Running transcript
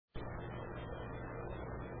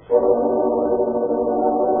Calling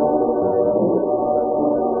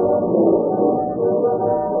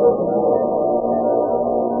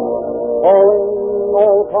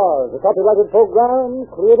all cars, a copyrighted program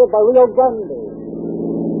created by Rio Grande.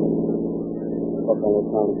 Los Angeles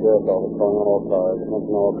County Sheriff's Office calling all cars.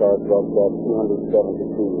 Attention all cars, broadcast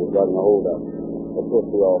 272 regarding a holdup. Assist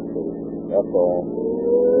the officers. That's all.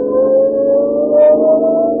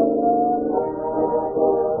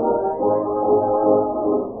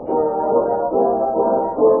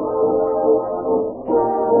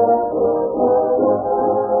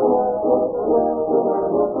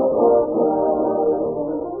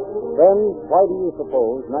 Then, why do you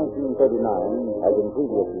suppose 1939, as in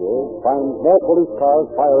previous years, finds more police cars,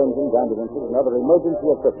 fire engines, ambulances, and other emergency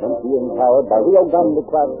equipment being powered by Rio Grande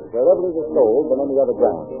crafts wherever it is sold than any other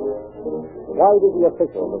brand? Why do the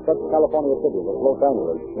officials of such California cities as Los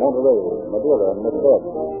Angeles, Monterey, Madera, and Merced,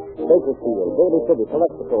 Bakersfield, Daly City,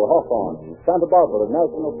 Calexico, Hawthorne, Santa Barbara,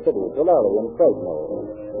 National City, Tulare, and Fresno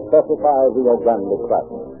specify Rio Grande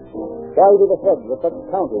crafts? Why do the heads of such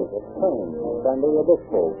counties as Kern, San Luis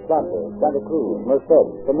Obispo, Plata, Santa Cruz,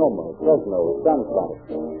 Merced, Sonoma, Fresno, San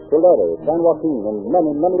Francisco, Tulare, San Joaquin, and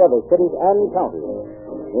many, many other cities and counties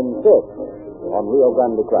insist on Rio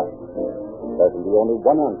Grande crafts? There can be only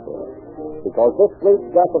one answer. Because this great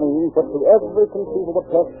gasoline, put to every conceivable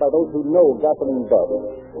test by those who know gasoline best,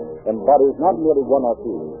 embodies not merely one or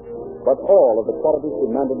two, but all of the qualities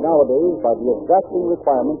demanded nowadays by the exacting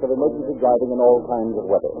requirements of emergency driving in all kinds of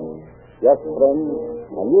weather. Yes, friends,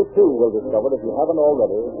 and you too will discover, if you haven't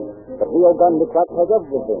already, that Rio Grande craft has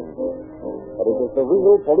everything. But it is the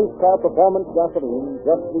real police car performance gasoline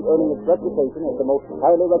justly earning its reputation as the most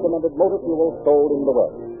highly recommended motor fuel sold in the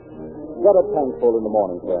West. Get a tankful in the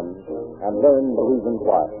morning, friends, and learn the reasons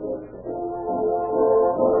why.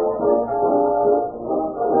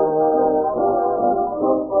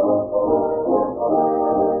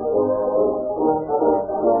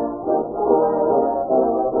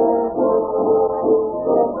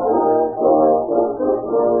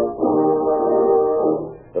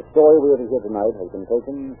 The story we are to hear tonight has been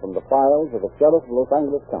taken from the files of the Sheriff of Los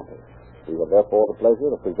Angeles County. We have therefore the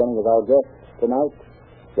pleasure of presenting as our guest tonight,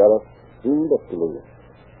 Sheriff Gene Biscayne.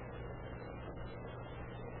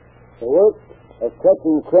 The work of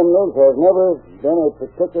catching criminals has never been a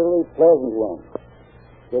particularly pleasant one.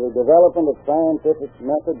 With the development of scientific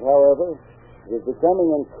methods, however, it is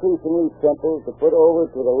becoming increasingly simple to put over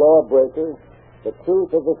to the lawbreaker the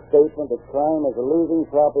truth of the statement that crime is a losing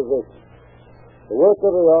proposition. The work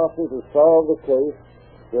of the officers who solve the case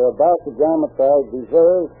we are about to dramatize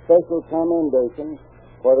deserves special commendation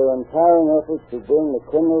for their untiring efforts to bring the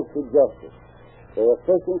criminals to justice. Their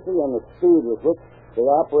efficiency and the speed with which they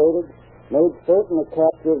operated made certain the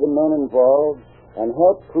capture of the men involved and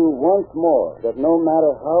helped prove once more that no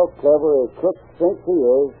matter how clever a crook thinks he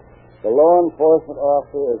is, the law enforcement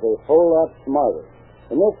officer is a whole lot smarter.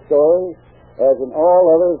 In this story, as in all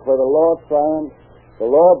others where the law triumphs, the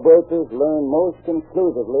lawbreakers learn most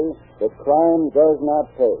conclusively that crime does not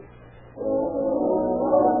pay.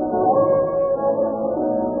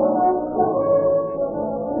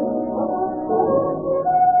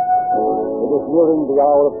 Nearing the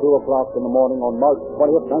hour of 2 o'clock in the morning on March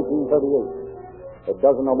 20th, 1938. A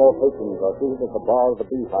dozen or more patrons are seated at the bar of the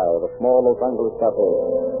Beehive, a small Los Angeles cafe.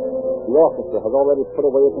 The orchestra has already put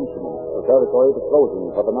away its instruments, preparatory to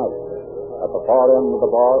closing for the night. At the far end of the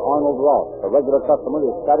bar, Arnold Ross, a regular customer,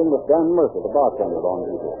 is chatting with Dan Mercer, the bartender on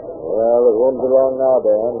duty. Well, it won't be long now,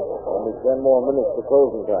 Dan. Only 10 more minutes to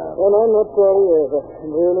closing time. Well, I'm not sorry either.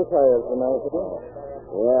 I'm really tired tonight.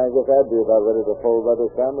 Yeah, I guess I'd be about ready to fold by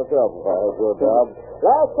this time myself if I had your job.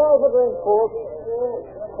 Last call for drink, folks.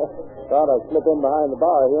 Thought I'd slip in behind the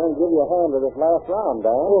bar here and give you a hand to this last round,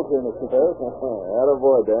 Dan. Okay, Mr. Phelps.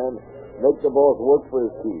 Attaboy, Dan. Make the boss work for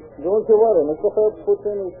his keep. Don't you worry. Mr. Phelps puts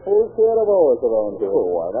in his full share of hours around here.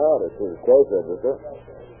 Oh, why not? It's his cash register.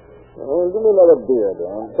 Well, give me another beer,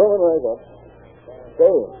 Dan. Coming right up.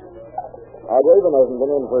 Say, our Raven hasn't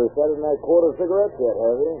been in for his Saturday night quarter cigarettes yet,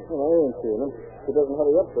 have you? Well, I ain't seen him. He doesn't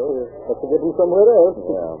hurry up, though. He'll have to get him somewhere else.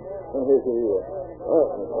 Yeah. And here's your ear. Well,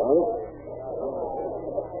 Tony,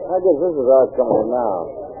 I guess this is ours coming in now.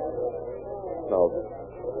 No,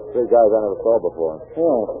 3 guys I never saw before.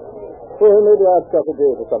 Oh. Well, maybe I'll stop a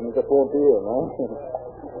day for something that won't be in, huh?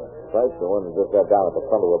 Right, the one that just got down at the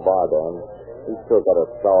front of the bar, Dan. He's sure got a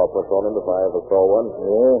sour puss on him if I ever saw one.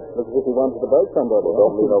 Yeah, looks as if he wanted to bite somebody. Well,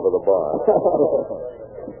 don't lean over the bar.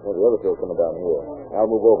 Well, the other two's coming down here. I'll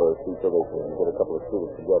move over a seat so they can get a couple of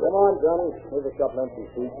stools together. Come on, Johnny. Here's a couple empty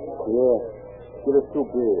seats. Yeah. Give us 2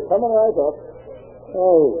 beers. Coming right up.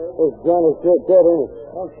 Hey, this Johnny's still dead, ain't it?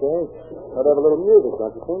 Okay. I'd have a little music,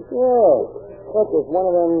 don't you think? Yeah. That's just one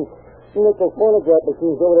of them nickel phonograph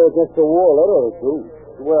machines over there against the wall. That ought to do.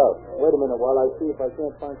 Well, wait a minute while I see if I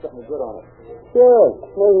can't find something good on it. Sure.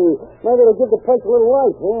 Maybe it'll give the place a little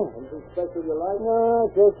light, huh? Anything special you like? No,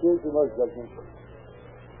 just usually most judgment.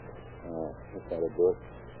 That's how to do it.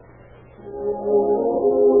 You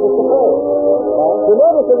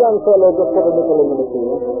notice the young fellow just put a nickel in the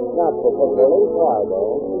machine? Not particularly. Why,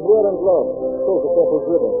 though? He's wearing gloves. Shows a careful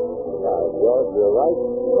ribbon. George, you're right.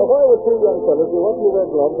 Now, why would two young fellows do what you wear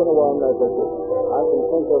gloves in a warm night like this? I can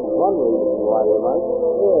think of one reason why they might.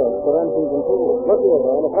 Yeah, for engines and tools. Look here,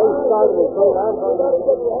 man. If I started a trade, I'm going to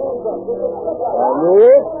get your hands up. You?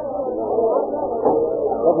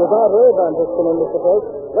 Have you got her band just come in, Mr. Post?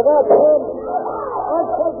 Look out, man! I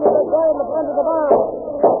told you to go in the front of the barn.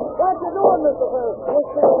 What you doing, Mr. Post? This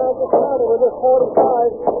thing I just started with this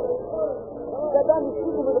 45. Get down the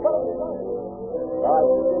street with the boat. All right,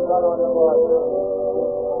 you keep right on your board.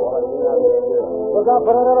 Look out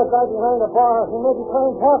for that other guy behind the bar. He may be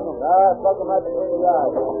playing possum. Fuck him right between the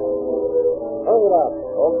eyes. Hurry it up.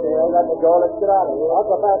 Okay, I got the door. Let's get out of here. Out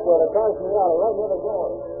the back door. The car's in the alley right near the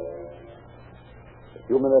door. A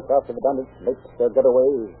few minutes after the bandits make their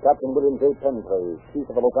getaway, Captain William J. Penclay, chief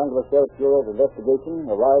of the Los Angeles Sheriff's Bureau's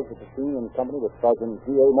investigation, arrives at the scene in company with Sergeant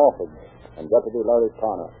G.A. Morford and Deputy Larry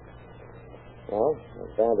Connor. Well, the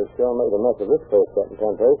bandits sure made a mess of this place, Captain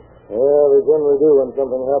Penclay. Yeah, they generally do when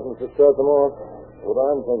something happens to start them off. What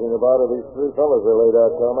I'm thinking about are these three fellas they laid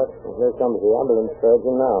out, Carmack. Here comes the ambulance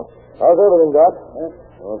surgeon now. How's everything, Doc?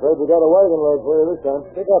 I'm afraid we got a wagon load for you this time.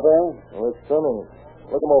 Pick up, eh? Well, it's coming.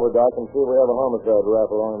 Look them over, Doc, and see if we have a homicide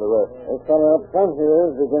rap along the rest. This fellow up front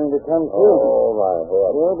here is beginning to come through. Oh, my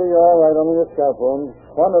God. You'll be all right, only your scalp wound.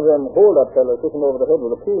 One of them hold-up fellows sitting over the head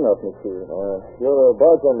with a peanut machine. You're a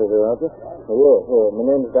bartender here, aren't you? Yeah. My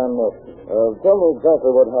name's Dan Murphy. Tell me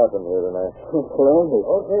exactly what happened here tonight. Splendid.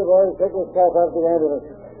 Okay, boys, take your scalp out the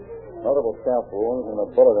ambulance. Notable scalp wounds and a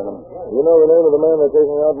bullet in them. You know the name of the man they're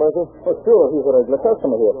taking out, Murphy? Oh, sure. He's a regular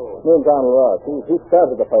customer here. Named Donald Ross. He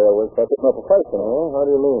started the fireworks by picking up a fight from him. How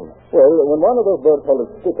do you mean? Well, when one of those bird fellas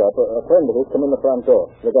stick up, a friend of his come in the front door.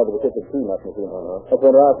 The guy with the kitchen peanut machine. That's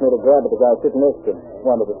when Ross made a grab at the guy sitting next to him.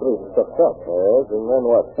 One of the three was stuck up. Yes, and then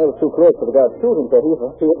what? He was too close for the guy to shoot him, so he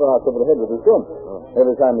hit Ross over the head with his gun.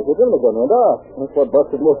 Every time he hit him, the gun went off. That's what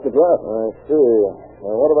busted most of the glass. I see.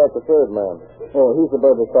 Now, what about the third man? Oh, he's the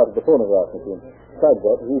bird that started the phonograph machine. Besides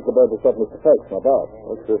that, he's the bird that shot Mr. Phelps, my boss.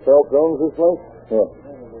 What's the Phelps owns this place? Yeah.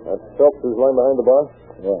 That's Phelps who's lying behind the bar?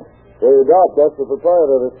 Yeah. Hey, Doc, that's the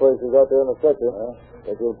proprietor of this place. He's out there in the sector.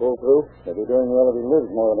 Think he'll pull through? He'll be doing well if he lives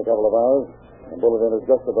more than a couple of hours. The bullet in is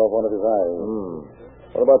just above one of his eyes.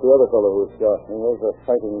 What about the other fellow who was shot? He was a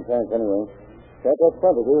fighting tank anyway. Chap up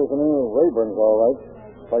front of you is the name of Rayburn's all right.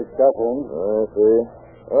 Fight scalp wounds. I see.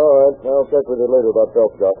 All right, I'll check with you later about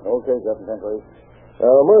Phelps, Doc. Okay, Captain Penclay.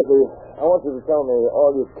 Murphy, I want you to tell me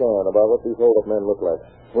all you can about what these hold-up men look like.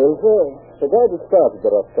 Well, sir, the guy that started the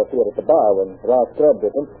rough stuff here at the bar when Ross grabbed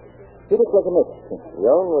at him, he looked like a Mexican.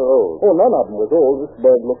 Young or old? Oh, none of them was old. This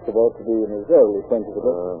bird looks about to be in his early 20s.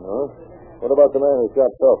 What about the man who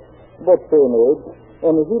shot Phelps? About same age,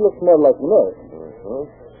 only he looks more like American.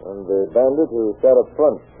 And the bandit who sat up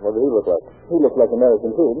front, what did he look like? He looked like American,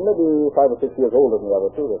 too. Maybe 5 or 6 years older than the other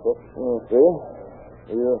two, that's what.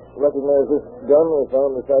 See? You recognize this gun we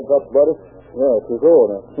found beside Phelps' body? Yeah, it's his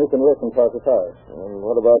own. Smith & Wesson Parker Tires. And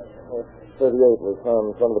what about 38 was found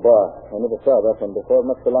in front of the bar? I never saw that one before. It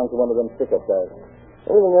must belong to one of them stick-up guys.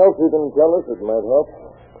 Anything else you can tell us that might help?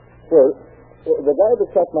 Well, the guy that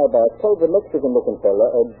shot my boss told the Mexican-looking fella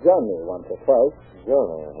Johnny once or twice.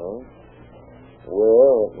 Johnny,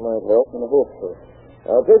 Well, it might help, and I hope so.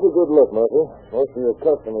 I'll take a good look, Murphy. Most of your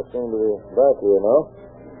customers seem to be back here now.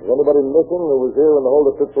 Is anybody missing who was here when the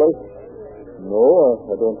hold-up took place? No,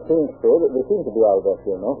 I don't think so. They seem to be all back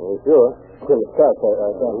here, no? Are you sure? Well, of course, I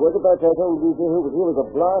don't. What about that old DJ who was here with a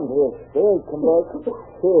blonde hair? They ain't come back.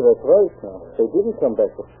 Sure, that's right now. They didn't come back.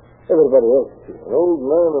 Everybody else. An old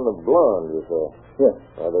man and a blonde, you say?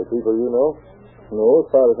 Yeah. Are they people you know? No, as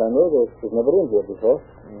far as I know, they've never been here before.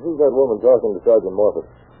 Who's that woman talking to Sergeant Morford?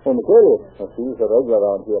 Oh, Material. She's a regular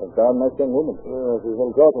around here. A darn nice young woman. Yeah, she's been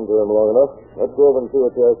talking to him long enough. Let's go over and see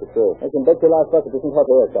what she has to say. I can bet your last bucket isn't hot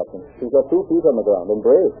air, Captain. She's got 2 feet on the ground and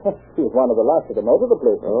brave. She's one of the last of them out of the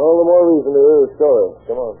place. All the more reason to hear her story.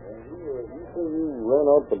 Come on. You ran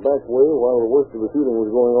out the back way while the worst of the shooting was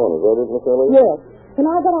going on. Is that it, Miss Ellie? Yes. When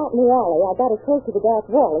I got out in the alley, I got as close to the back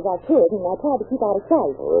wall as I could, and I tried to keep out of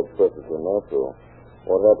sight. Oh, that's perfectly natural.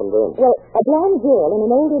 What happened then? Well, a blonde girl and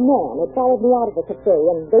an older man had followed me out of the cafe,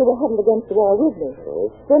 and they were huddled against the wall with me. Yes?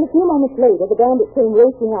 Then a few moments later, the bandit came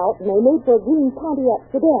racing out, and they made for a green Pontiac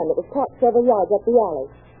sedan that was parked several yards up the alley.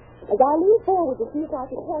 As I leaned forward to see if I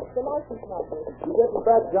could test the license number. You getting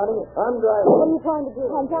back, Johnny? I'm driving. What are you trying to do?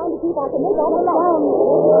 I'm trying to see if I can make out the license.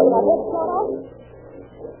 Can I get it shut off?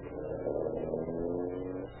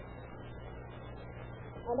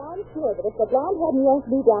 And I'm sure that if the blonde hadn't yanked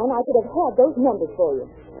me down, I could have had those numbers for you.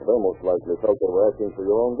 They most likely felt they were asking for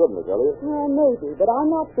your own good, Miss Elliott. Maybe, but I'm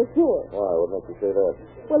not so sure. Why? What makes you say that?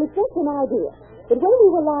 Well, it's just an idea. But when we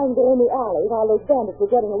were lying there in the alley while those bandits were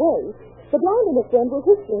getting away, the blonde and his friend were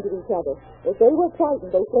whispering to each other. If they were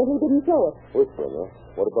frightened, they certainly didn't show it. Whispering, huh?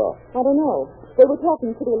 What about? I don't know. They were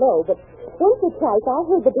talking pretty low, but once or twice I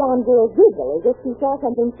heard the blonde girl giggle as if she saw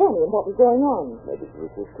something funny in what was going on. Maybe she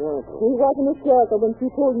was hysterical. She wasn't hysterical when she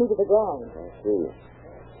pulled me to the ground. I see.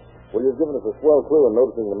 Well, you've given us a swell clue in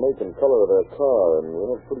noticing the make and color of their car, and we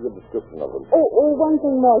have a pretty good description of them. One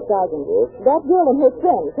thing more, Sergeant. Yes? That girl and her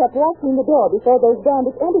friend kept watching the door before those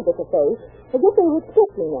bandits entered the cafe, as if they were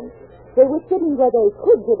expecting them. They were sitting where they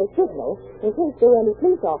could give a signal in case there were any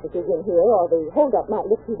police officers in here or the holdup might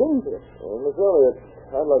look too dangerous. Well, Miss Elliott,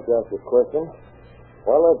 I'd like to ask you a question.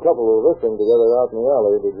 While that couple were whispering together out in the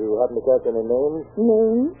alley, did you happen to catch any names?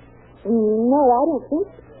 Names? No, I don't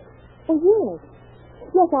think so. Oh, yes.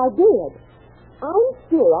 Yes, I did. I'm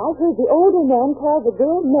sure I heard the older man call the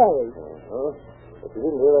girl Mary. Uh-huh. But you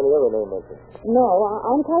didn't hear any other name mentioned. No,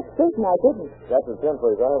 I'm quite certain I didn't. Captain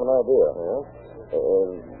Tenfreys, I have an idea. Yeah?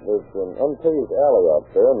 There's an unpaved alley out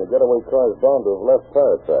there, and the getaway car is bound to have left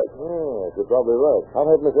tire tracks. You're probably right.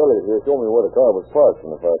 I'll have Miss Elliott here show me where the car was parked,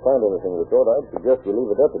 and if I find anything of the sort, I'd suggest we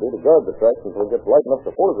leave a deputy to guard the tracks until it gets light enough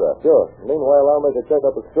to photograph. Sure. Meanwhile, I'll make a check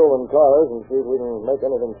up at stolen cars and see if we can make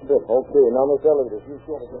anything fit. Okay, now, Miss Elliott, if you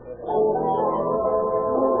show me...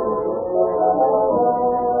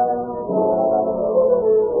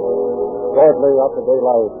 Shortly after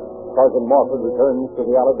daylight, Sergeant Morford returns to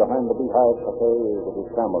the alley behind the Beehive Cafe with his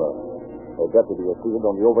camera. A deputy is seated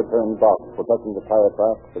on the overturned box protecting the tire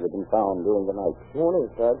tracks that had been found during the night. Morning,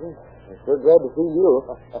 Sergeant. I'm sure glad to see you.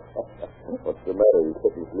 What's the matter? You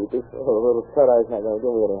getting sleepy? Oh, a little cut-eye's not going to do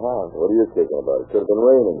me any harm. What are you thinking about? It could have been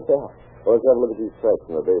raining. Yeah. Well, let's have a look at these tracks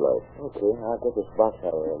in the daylight. Okay, I'll get this box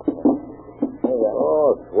out of there. There you are.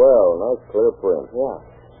 Oh, swell. Nice clear print. Yeah.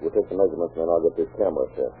 You take the measurements, and then I'll get this camera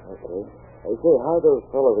set. Okay. Hey, say, how are those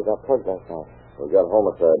fellows that got plugged last night? We got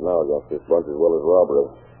homicide now against this bunch as well as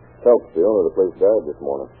robbery. Phelps, the owner of the place, died this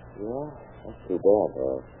morning. Yeah? That's too bad.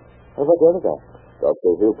 What about the other guy? Phelps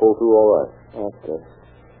says he'll pull through all right. That's good.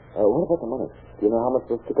 What about the money? Do you know how much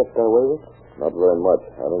those pickups got away with? Not very much.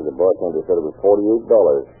 I think the bartender said it was $48.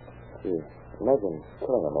 Gee, imagine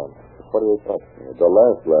killing a man for 48 bucks. The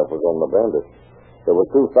last laugh was on the bandit. There was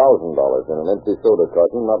 $2,000 in an empty soda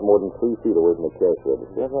carton, not more than 3 feet away from the cash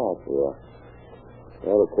register. That's right. Yeah.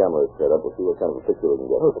 Now the camera is set up. We'll see what kind of a picture we can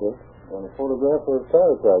get. Okay. And a photograph of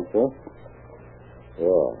tire tracks, huh?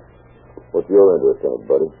 Yeah. What's your interest in it,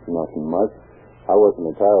 buddy? Nothing much. I work in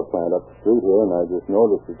a tire plant up the street here, and I just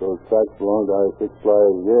noticed that those tracks belong to I-6 Fly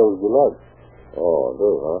Yale's Deluxe. Oh, do,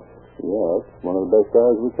 huh? Yeah, it's one of the best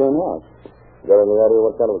cars we turn out. Got any idea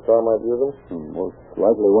what kind of a car might use them? Most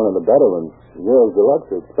likely one of the better ones. Yale's Deluxe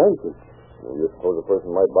are expensive. Well, you suppose a person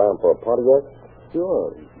might buy them for a Pontiac?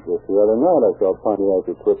 Sure. Just the other night I saw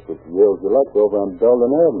Pontiac equipped with Yale's Deluxe over on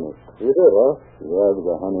Belden Avenue. You did, huh? Yeah, it was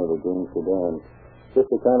a honey of a green sedan. Just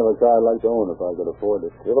the kind of a car I'd like to own if I could afford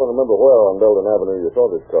it. You don't remember where on Belden Avenue you saw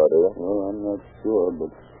this car, do you? Well, I'm not sure,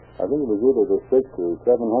 but I think it was either the 6 or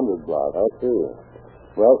 700 block. I see.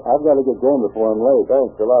 Well, I've got to get going before I'm late.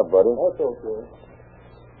 Thanks a lot, buddy. That's okay.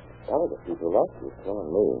 I like to see the lights. You're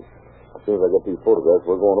telling me. As soon as I get these photographs,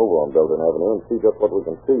 we're going over on Belden Avenue and see just what we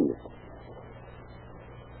can see.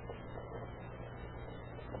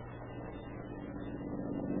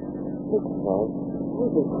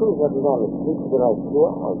 Who's the crew that was on the street that I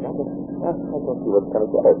saw? I don't see what's kind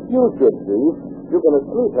of guy. You should, Steve. You're going to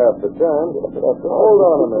sleep half the time. Hold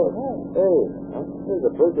on a minute. Hey, I see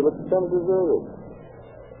the place looks kind of deserted.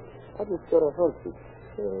 I just got a hunch.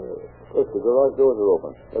 Look, the garage doors are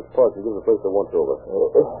open. Let's park and give the place a once-over.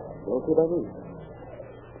 Don't see what I mean.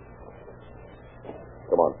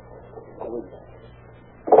 Come on.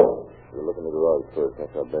 We'll look in the garage first.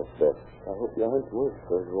 That's our best bet. I hope your hunch works,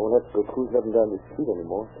 because we won't have to go cruising up and down the street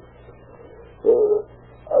anymore.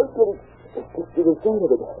 I was getting to the side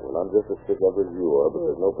of it. Well, I'm just as sick of it as you are, but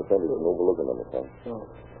there's no percentage of overlooking anything.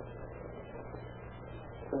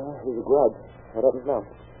 Here's a garage. What happens now?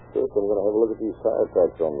 First, I'm going to have a look at these tire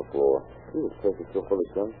tracks on the floor. This place is so full of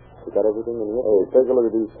junk. We got everything in here. Hey, take a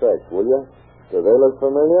look at these tracks, will you? Do they look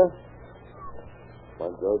familiar? My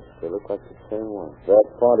God, they look like the same one. That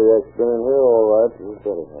Pontiac's been in here all right. You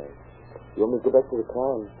better have. You want me to go back to the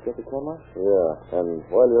car and get the camera? Yeah, and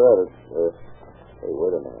while you're at it, hey,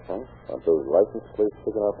 wait a minute, huh? Aren't those license plates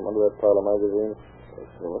sticking out from under that pile of magazines?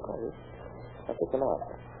 They look like it. I'll pick them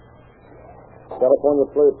out. California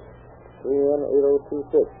plate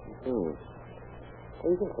 3N8026. What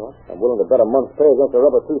do you think, huh? I'm willing to bet a month's pay against the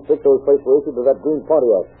rubber toothpick those plates were issued to that green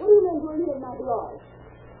Pontiac. What do you mean doing here in my garage?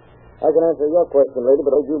 I can answer your question, lady,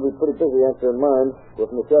 but I think you'll be pretty busy answering mine. Go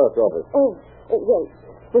from the sheriff's office. Oh, wait.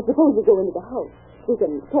 Well, suppose we go into the house. We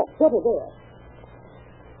can talk better there.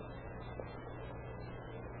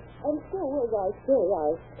 And so, as I say,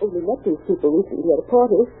 I only met these people recently at a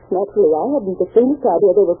party. Naturally, I hadn't the faintest idea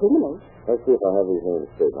they were criminals. Let's see if I have these names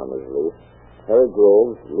straight on this list. Harry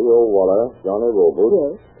Groves, Leo Waller, Johnny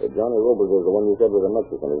Robles. Yes. Johnny Robles is the one you said was a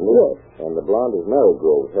Mexican, isn't he? Yes. And the blonde is Mary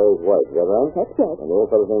Groves, Harry's wife. Is that right? That's right. And the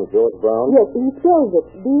old fellow's name is George Brown? Yes, he spells it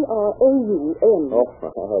B-R-A-U-N. Oh,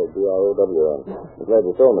 I had it B-R-O-W-N. I'm glad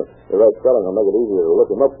you told me. The right spelling will make it easier to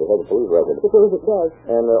look him up to have a police record. Suppose it does.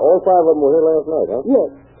 And all five of them were here last night, huh?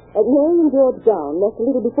 Yes. Mary and George Brown left a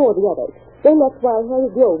little before the others. They left while Harry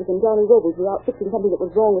Groves and Johnny Robles were out fixing something that was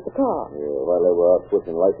wrong with the car. Yeah, while they were out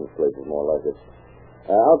switching license plates is more like it.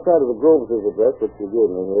 Outside of the Groves' address, which you gave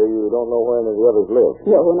me here, you don't know where any of the others live.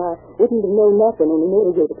 No, and I wouldn't have known nothing, only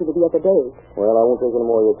Mary gave it to me the other day. Well, I won't take any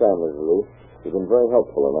more of your time, Mrs. Lee. You've been very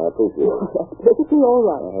helpful, and I appreciate it. That's perfectly all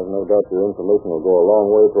right. I have no doubt your information will go a long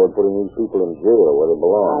way toward putting these people in jail where they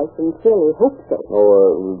belong. I sincerely hope so.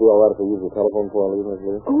 Oh, will it be all right if I use the telephone before I leave, Mrs.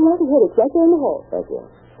 Lee? Oh, right ahead. It's right there in the hall. Thank you.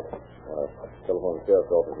 Telephone the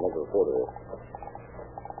sheriff's office and make a report of this.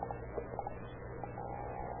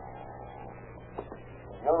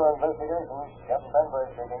 Bureau Investigation. Captain Benbury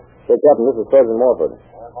speaking. Hey, Captain, this is Sergeant Morford.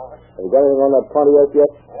 Yes, Morford? Have you got anything on that Pontiac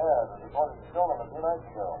yet? Yeah, the report was stolen a few nights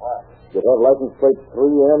ago. Why? Does it have license plate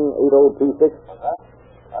 3N8026? What's that?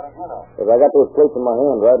 How did you know? Because I got those plates in my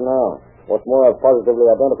hand right now. What's more, I've positively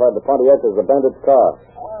identified the Pontiac as the bandit's car.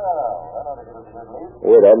 Well, that ought to give us a good lead.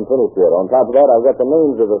 Wait, I haven't finished yet. On top of that, I've got the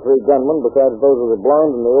names of the three gunmen besides those of the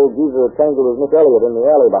blonde and the old geezer that tangled with Miss Elliott in the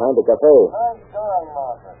alley behind the cafe. Nice going,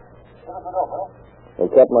 Martha. Give us a dope, huh? Well,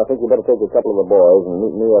 Captain, I think you better take a couple of the boys and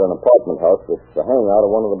meet me at an apartment house that's the hangout of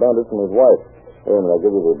one of the bandits and his wife. Wait a minute, I'll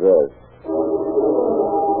give you the address.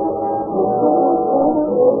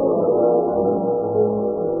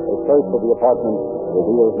 The search of the apartment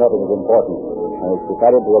reveals nothing of importance, and it's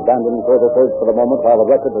decided to abandon further search for the moment while the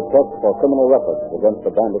record is checked for criminal records against the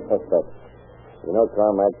bandit suspect. You know,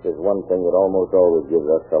 Carmack, there's one thing that almost always gives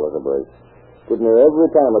us fellas a break. Couldn't hear every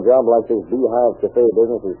time a job like this Beehive Cafe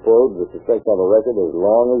business is closed, the suspect have a record as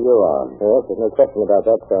long as you're on. Yes, there's no question about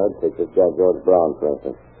that, Sarge. Take this guy, George Brown, for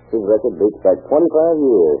instance. His record dates back 25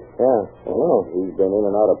 years. Yeah, I know. He's been in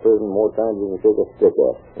and out of prison more times than you take a stick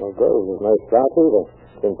at. Well, Groves is no slouch either.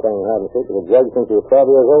 Been playing hide and seek with a judge since he was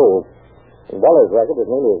 12 years old. And Waller's record is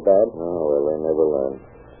nearly as bad. Oh, well, they never learn.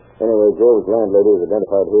 Anyway, Groves' landlady has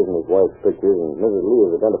identified his and his wife's pictures, and Mrs. Lee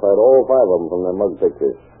has identified all five of them from their mug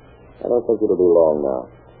pictures. I don't think it'll be long now.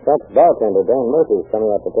 That bartender, Dan Murphy, is coming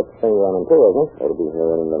out to put the finger on him, too, isn't he? That'll be here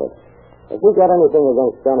any minute. Have you got anything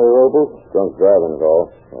against Johnny Robles? Drunk driving is all.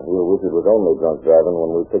 He'll wish it was only drunk driving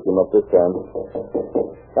when we pick him up this time.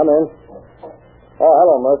 Come in. Oh,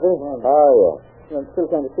 hello, Murphy. How are you? I'm still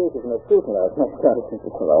kind of shaky from the shooting last night.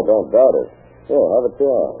 Well, I don't doubt it. Here, have a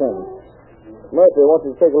chair. Murphy, I want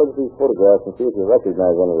you to take a look at these photographs and see if you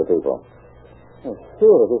recognize any of the people. Oh,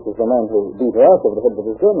 sure, this is the man who beat her out over the head with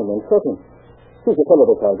his gun and then shot him. He's the fellow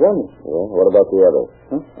they call Johnny. Yeah, what about the others?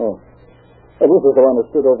 Huh? Oh. This is the one who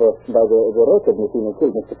stood over by the record machine and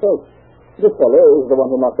killed Mr. Price. This fellow is the one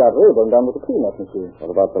who knocked out Rayburn down with the peanut machine. What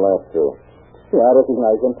about the last two? Yeah, I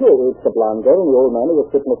recognize them too. It's the blonde girl and the old man who was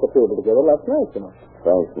sitting at the table together last night, you know.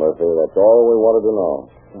 Thanks, Murphy. That's all we wanted to know.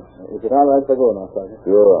 Is it all right if I go now, Sergeant?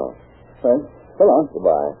 Sure. Well, so long.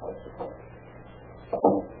 Goodbye.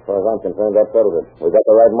 As far as I'm concerned, that settles it. We got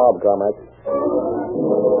the right mob, Carmack.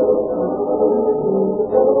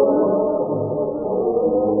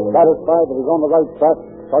 Satisfied that he's on the right track,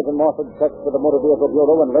 Sergeant Morford checks with the Motor Vehicle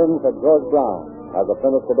Bureau and learns that George Brown has a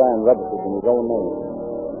Plymouth Sedan registered in his own name.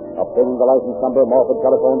 Obtaining the license number, Morford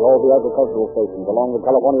telephones all the agricultural stations along the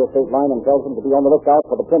California state line and tells them to be on the lookout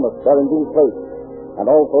for the Plymouth bearing these plates, and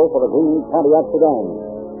also for the green Pontiac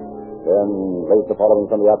Sedan. Then, late the following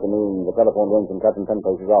Sunday afternoon, the telephone rings in Captain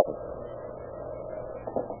Penpace's office.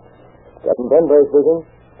 Captain Penpace speaking.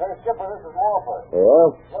 Hey, Skipper, this is Morford.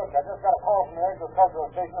 Yeah? Look, I just got a call from the agricultural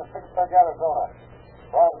station in Vicksburg, Arizona.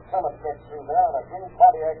 Brown Plymouth takes through there, and a green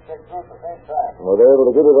Pontiac takes through at the same time. Were they able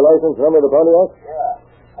to give you the license number of the Pontiac? Yeah,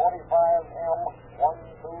 45M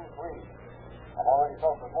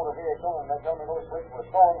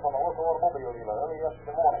dealer early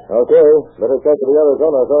yesterday morning. Okay. Better check with the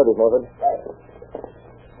Arizona authorities, Morford. Right.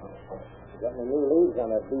 Got any new leads on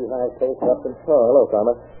that beehive case, Captain? Oh, hello,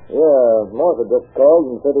 Thomas. Yeah, Morford just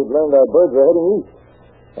called and said he'd learned our birds were heading east.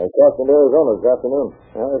 They crossed into Arizona this afternoon.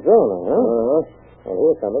 Arizona, huh? Uh-huh. Well,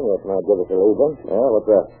 here's something that might give us a lead, then. Yeah, what's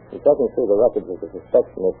that? In checking through the records of the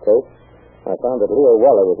suspects in this case, I found that Leo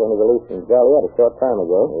Waller was only released from Joliet a short time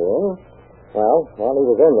ago. Yeah? Well, while he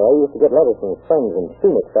was in there, he used to get letters from his friends in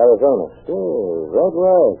Phoenix, Arizona. Oh, that's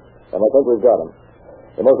right. And I think we've got him.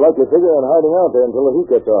 The most likely figure in hiding out there until the heat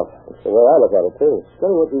gets off. That's the way I look at it, too.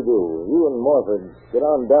 Tell you what you do. You and Morford get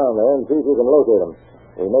on down there and see if you can locate him.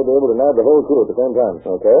 We may be able to nab the whole crew at the same time.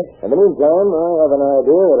 Okay. In the meantime, I have an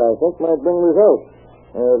idea that I think might bring results.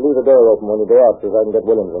 Leave the door open when you go out so I can get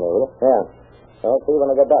Williams in there, will you? Yeah. I'll see you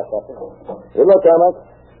when I get back, Captain. Good luck, Thomas.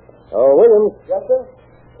 Oh, Williams. Yes, sir?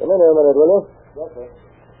 Come in here a minute, will you? Yes, sir.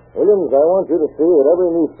 Williams, I want you to see that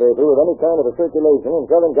every newspaper with any kind of a circulation in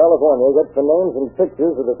Southern California gets the names and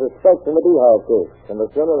pictures of the suspects in the beehive case. And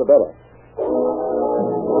the sooner the better.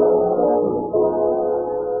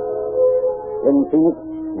 In Phoenix,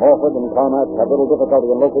 Morford and Carmack had little difficulty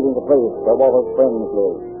in locating the place where Walter's friends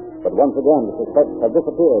live. But once again, the suspects have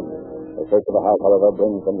disappeared. The search of the house, however,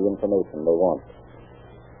 brings them the information they want.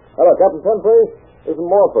 Hello, Captain Penfrey. This is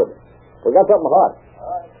Morford. We got something hot.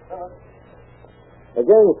 All right, Phillips. The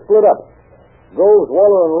gang split up. Groves,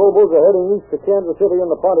 Waller, and Lobos are heading east to Kansas City in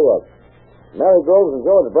the Pontiac. Mary Groves and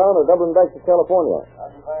George Brown are doubling back to California.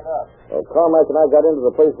 How'd you find out? Carmack and I got into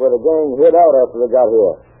the place where the gang hid out after they got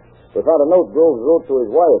here. We found a note Groves wrote to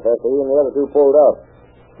his wife after he and the other two pulled out.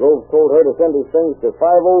 Groves told her to send his things to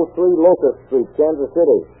 503 Locust Street, Kansas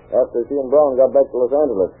City, after she and Brown got back to Los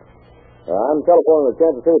Angeles. I'm telephoning the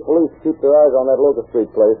Kansas City police to keep their eyes on that Locust Street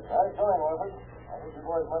place. How's it going, Wilford? I think you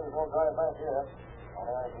boys might as well drive back here.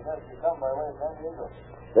 Only I suggest you come by way of San Diego.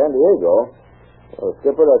 San Diego? Well,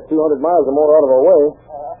 Skipper, that's 200 miles or more out of our way.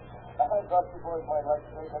 I thought you boys might like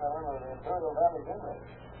to take in a little of the Imperial Valley business.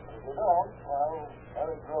 But if you don't, well,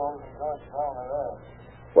 Ellie Groves and George Brown are there.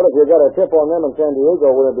 What if you got a tip on them in San Diego?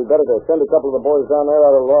 Would it be better to send a couple of the boys down there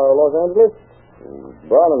out of Los Angeles?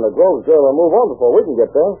 Brown and the Groves girl will move on before we can get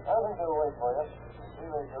there. I think they'll wait for you. See,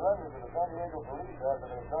 they surrendered to the San Diego police after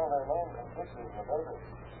they saw their names and pictures in the paper.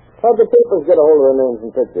 How'd the papers get a hold of their names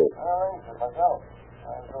and pictures? I arranged it myself.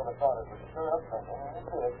 I sort of thought it would stir up something, and it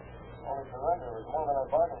did. Only surrender was more than I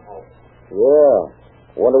bargained for. Yeah.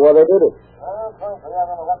 Wonder why they did it. Well, frankly, I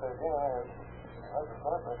don't know what they're dealing with. As a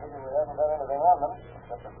first, I figure we haven't got anything on them,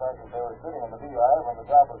 except the fact that they were sitting in the beehive when the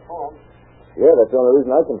job was pulled. Yeah, that's the only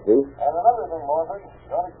reason I can see. And another thing, Morford,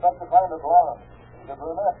 don't expect to find a blonde. She's a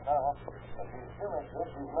brunette now. If she's still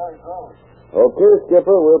exists, she's Mary Groves. Okay,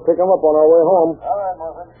 Skipper, we'll pick them up on our way home. All right,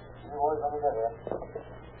 Morford. You boys let me get here.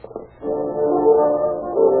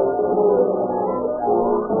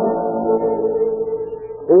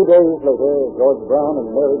 2 days later, George Brown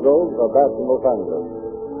and Mary Groves are back in Los Angeles,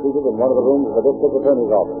 seated in one of the rooms of the district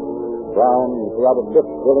attorney's office. Brown, throughout a dip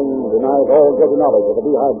drilling, denied all guilty knowledge of the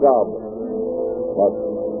beehive job. But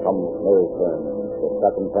comes Mary's turn, with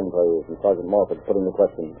Captain Penfrey and Sergeant Morford putting the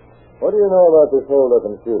question. What do you know about this hold-up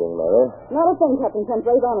and shooting, Mary? Not a thing, Captain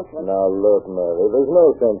Penfrey, honestly. Now, look, Mary, there's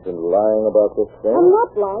no sense in lying about this thing. I'm not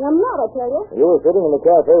lying. I'm not, I tell you. You were sitting in the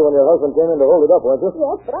cafe when your husband came in to hold it up, weren't you?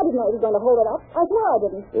 Yes, but I didn't know he was going to hold it up. I swear I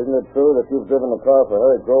didn't. Isn't it true that you've driven the car for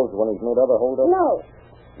Harry Groves when he's made other hold-ups? No.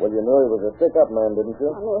 Well, you knew he was a stick-up man, didn't you?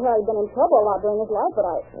 I knew Harry'd been in trouble a lot during his life,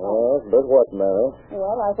 but Yes, but what, Mary?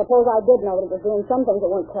 Well, I suppose I did know that he was doing some things that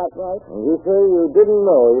weren't quite right. And you say you didn't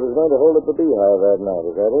know he was going to hold up the beehive that night,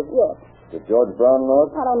 is that it? Yes. Did George Brown know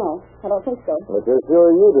it? I don't know. I don't think so. But you're sure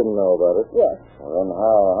you didn't know about it? Yes. Well, then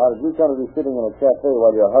how did you come to be sitting in a cafe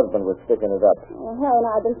while your husband was sticking it up? Well, Harry and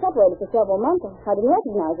I had been separated for several months. I didn't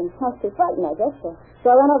recognize him. I was too frightened, I guess. So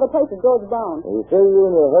I ran over the place with George Brown. You say you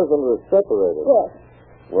and your husband were separated? Yes.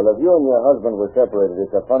 Well, if you and your husband were separated,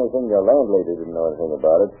 it's a funny thing your landlady didn't know anything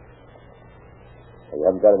about it. You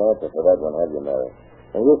haven't got an answer for that one, have you, Mary?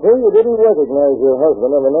 And you say you didn't recognize your husband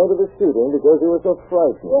on the night of the shooting because you were so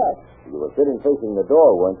frightened. Yes. You were sitting facing the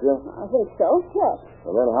door, weren't you? I think so. Yes.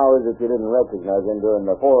 And then how is it you didn't recognize him during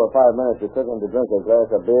the 4 or 5 minutes it took him to drink a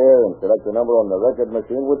glass of beer and select a number on the record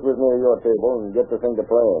machine, which was near your table, and get the thing to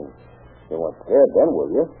playing? You weren't scared then, were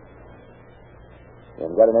you? You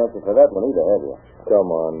haven't got an answer for that one either, have you?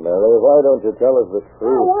 Come on, Mary. Why don't you tell us the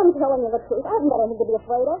truth? I am telling you the truth. I haven't got anything to be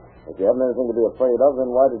afraid of. If you haven't anything to be afraid of, then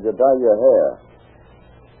why did you dye your hair?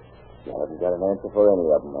 You haven't got an answer for any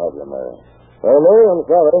of them, have you, Mary? Well, Mary, I'm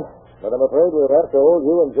sorry, but I'm afraid we'll have to hold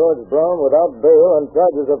you and George Brown without bail on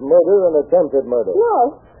charges of murder and attempted murder.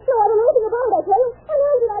 No. No, I don't know anything about it, I tell you. I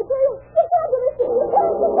know that I tell you. You can't believe it. You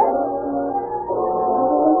can't believe it.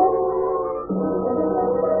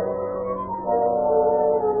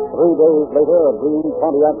 3 days later, a green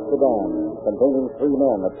Pontiac sedan containing 3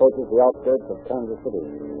 men approaches the outskirts of Kansas City.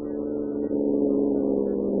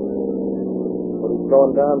 What are you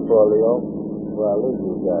going down for, Leo? Well, I'll leave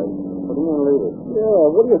you guys. What do you mean, leave it? Yeah,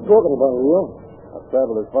 what are you talking about, Leo? I've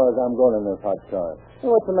traveled as far as I'm going in this hot car.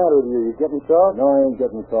 Hey, what's the matter with you? You getting soft? No, I ain't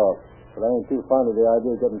getting soft. But I ain't too fond of the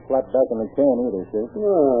idea of getting flat back in the can either, see?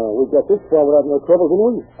 No, we got this far without no trouble, didn't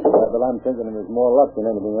we? Yeah, but I'm thinking there's more luck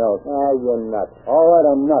than anything else. Ah, you're nuts. All right,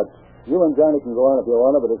 I'm nuts. You and Johnny can go on if you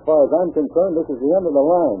want to, but as far as I'm concerned, this is the end of the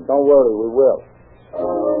line. Don't worry, we will.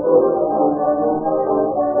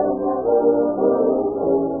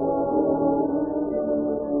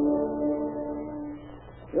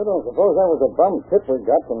 You don't suppose that was a bum tip we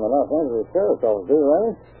got from the Los Angeles Sheriff's Office, do you,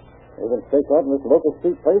 Ray? We've been staked out in this local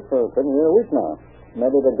street place for pretty near a week now.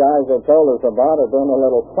 Maybe the guys that told us about are doing a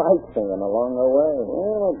little sightseeing along the way.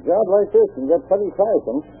 Well, a job like this can get pretty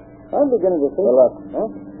tiresome. I'm beginning to think... Well, look. Huh?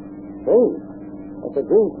 Hey, that's a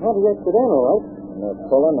green Pontiac sedan, all right. And they're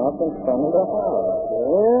pulling up in front of the house.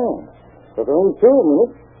 Yeah. But there are only 2 of them in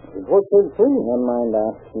it. Report 33. Never mind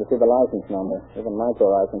that. You see the license number. There's a micro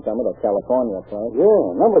license number, the California plate.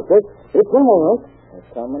 Yeah, number 6. It's them, all right. They're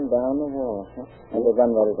coming down the wall. Huh? And they're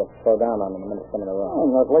getting ready to slow down on them in the minute some of the road.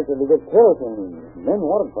 I'm not likely to get killed and men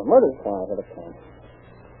wanted for murder. Quiet, hit a can.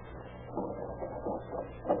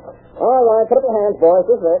 All right, put up your hands, boys.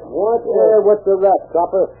 This is it. What's the rap,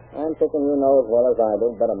 Copper? I'm thinking you know as well as I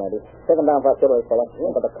do. Better maybe. Take them down for activity, fella.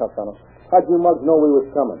 Put the cuffs on them. How'd you mugs know we was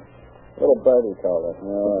coming? Little birdie told us.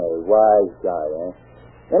 Oh, wise guy, eh?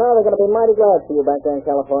 You know, they're going to be mighty glad for you back there in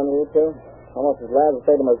California, you two. Almost as glad as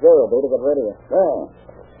the state of Missouri will be to get rid of you. Yeah.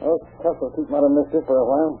 Well, tough will keep out of mischief for a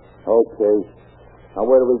while. Okay. Now,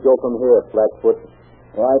 where do we go from here, Flatfoot?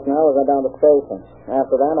 Right now, we'll go down to the station.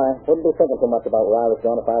 After that, I wouldn't be thinking too much about where I was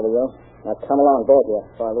going if I were you. Now, come along, both of you,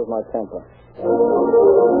 before I lose my temper.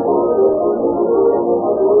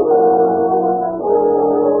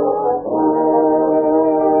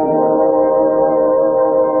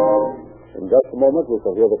 In just a moment, we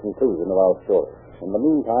shall hear the conclusion of our story. In the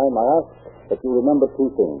meantime, I ask that you remember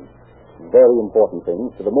 2 things, very important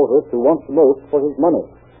things, to the motorist who wants the most for his money.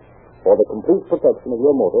 For the complete protection of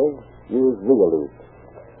your motor, use Reolute,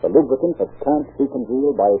 the lubricant that can't be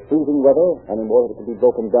congealed by freezing weather any more than it can be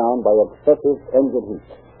broken down by excessive engine heat.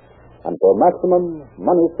 And for maximum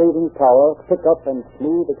money-saving power, pickup, and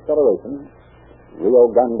smooth acceleration,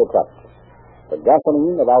 Rio Grande Craft, the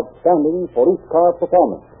gasoline of outstanding police car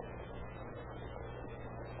performance.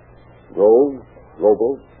 Groves,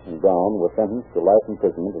 Robles, and Brown were sentenced to life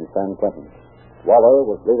imprisonment in San Quentin. Waller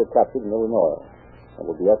was later captured in Illinois and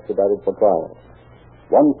will be extradited for trial.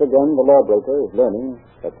 Once again, the lawbreaker is learning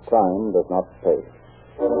that crime does not pay.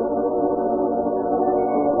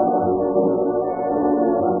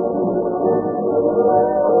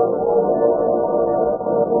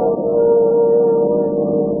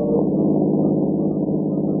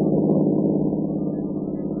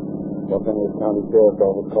 Los Angeles County Sheriff's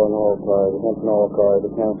Office calling all cars, attention all cars,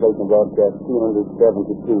 the cancellation broadcast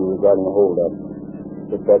 272 regarding a holdup.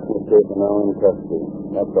 Suspects in the case are now in custody.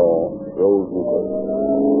 That's all. Rose Nichols.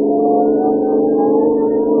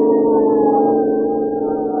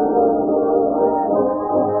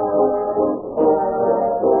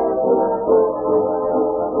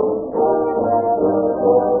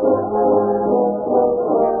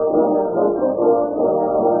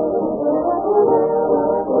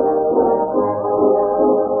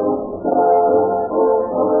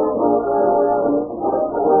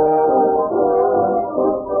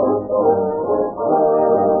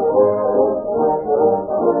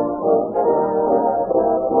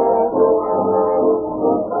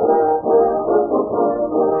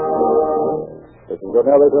 Your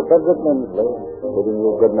narrator, Frederick Minsley, bidding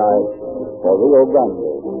you good night for Rio Grande.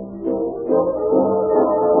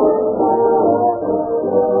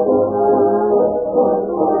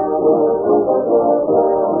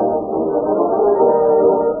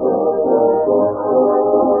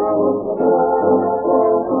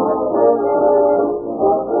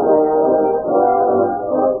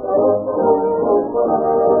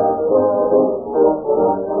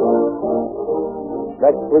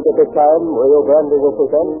 Next week at this time, Rio Grande will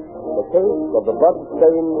present The Case of the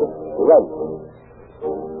Blood-Stained Rent.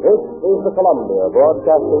 This is the Columbia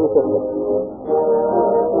Broadcasting System.